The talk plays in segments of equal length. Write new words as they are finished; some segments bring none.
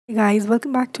Hey guys,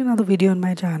 welcome back to another video on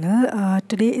my channel.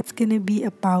 Today it's gonna be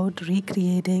about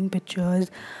recreating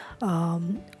pictures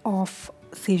of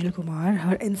Sejal Kumar,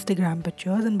 her Instagram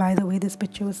pictures. And by the way, this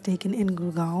picture was taken in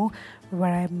Gurgaon,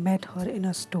 where I met her in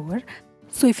a store.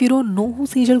 So if you don't know who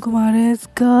Sejal Kumar is,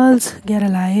 girls, get a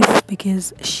life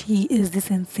because she is the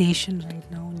sensation right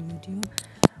now on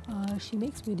YouTube. She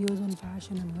makes videos on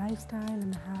fashion and lifestyle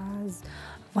and has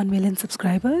 1 million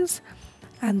subscribers.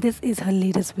 And this is her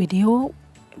latest video,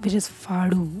 which is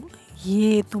फाड़ू.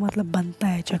 ये तो मतलब बनता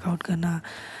है checkout करना.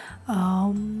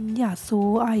 Yeah,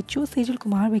 so I chose Sejal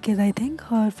Kumar because I think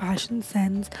her fashion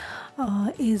sense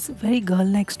is very girl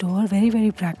next door,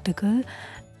 very practical.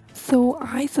 So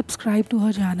I subscribed to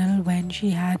her channel when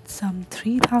she had some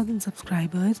 3,000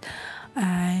 subscribers,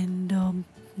 and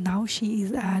now she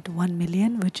is at 1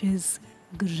 million, which is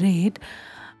great.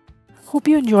 Hope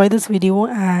you enjoy this video,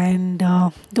 and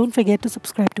don't forget to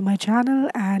subscribe to my channel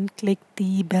and click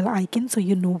the bell icon so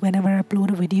you know whenever I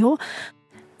upload a video.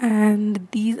 And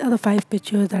these are the 5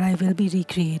 pictures that I will be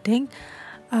recreating.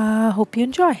 Hope you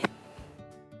enjoy.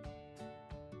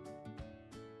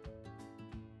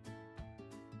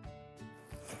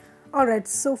 Alright,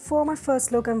 so for my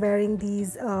first look, I'm wearing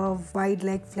these wide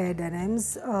leg flare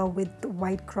denims with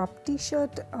white crop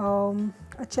t-shirt,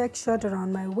 a check shirt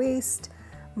around my waist,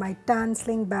 my tan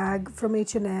sling bag from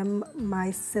H&M,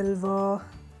 my silver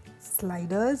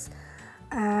sliders,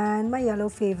 and my yellow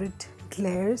favorite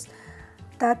glares.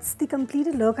 That's the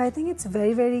completed look. I think it's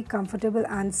very comfortable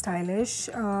and stylish,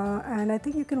 and I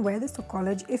think you can wear this to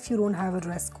college if you don't have a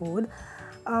dress code.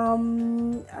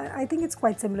 I think it's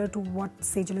quite similar to what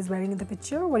Sejal is wearing in the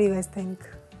picture. What do you guys think?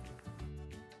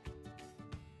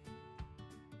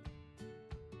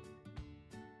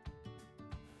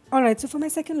 Alright, so for my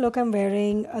second look, I'm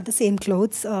wearing the same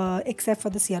clothes except for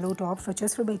this yellow top, which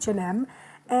is from H&M,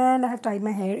 and I have tied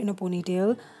my hair in a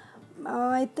ponytail.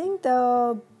 I think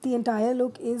the entire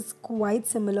look is quite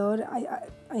similar.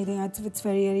 I think it's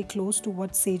very close to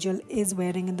what Sejal is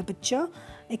wearing in the picture,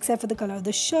 except for the color of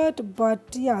the shirt. But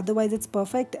yeah, otherwise it's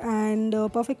perfect, and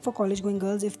perfect for college going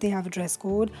girls if they have a dress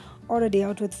code or a day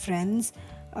out with friends.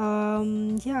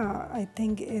 Yeah, I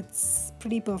think it's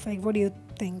pretty perfect. What do you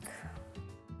think?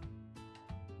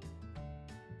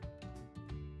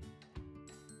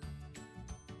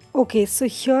 Okay, so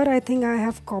here I think I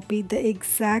have copied the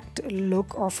exact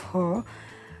look of her.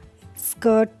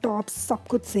 Skirt, tops, सब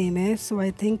कुछ same है. So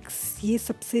I think ये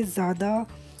सबसे ज़्यादा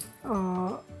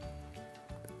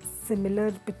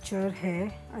similar picture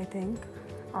है, I think,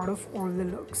 out of all the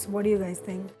looks. What do you guys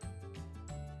think?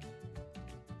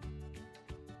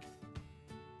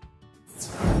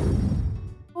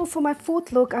 So for my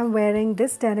fourth look, I'm wearing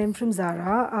this denim from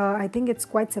Zara. I think it's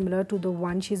quite similar to the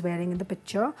one she's wearing in the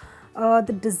picture.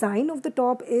 The design of the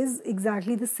top is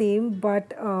exactly the same,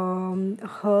 but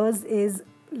hers is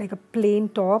like a plain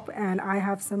top, and I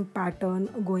have some pattern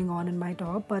going on in my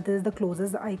top, but this is the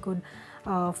closest I could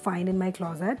find in my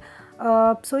closet.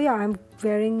 So yeah, I'm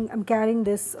carrying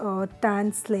this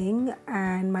tan sling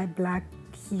and my black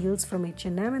heels from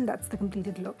H&M, and that's the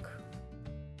completed look.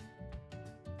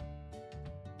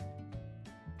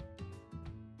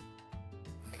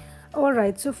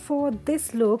 Alright, so for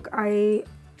this look,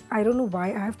 I don't know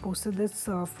why I have posted this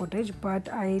footage, but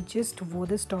I just wore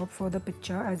this top for the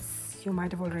picture, as you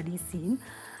might have already seen.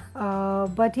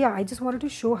 But yeah, I just wanted to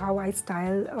show how I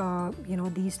style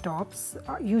these tops.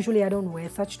 Usually I don't wear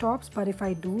such tops, but if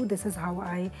I do, this is how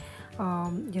I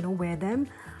wear them.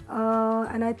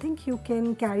 And I think you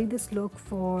can carry this look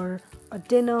for a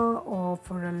dinner or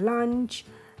for a lunch.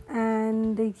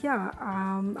 And yeah,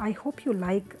 I hope you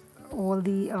like all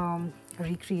the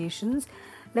recreations.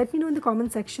 Let me know in the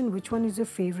comment section which one is your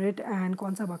favorite and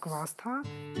kaun sa bakwas tha.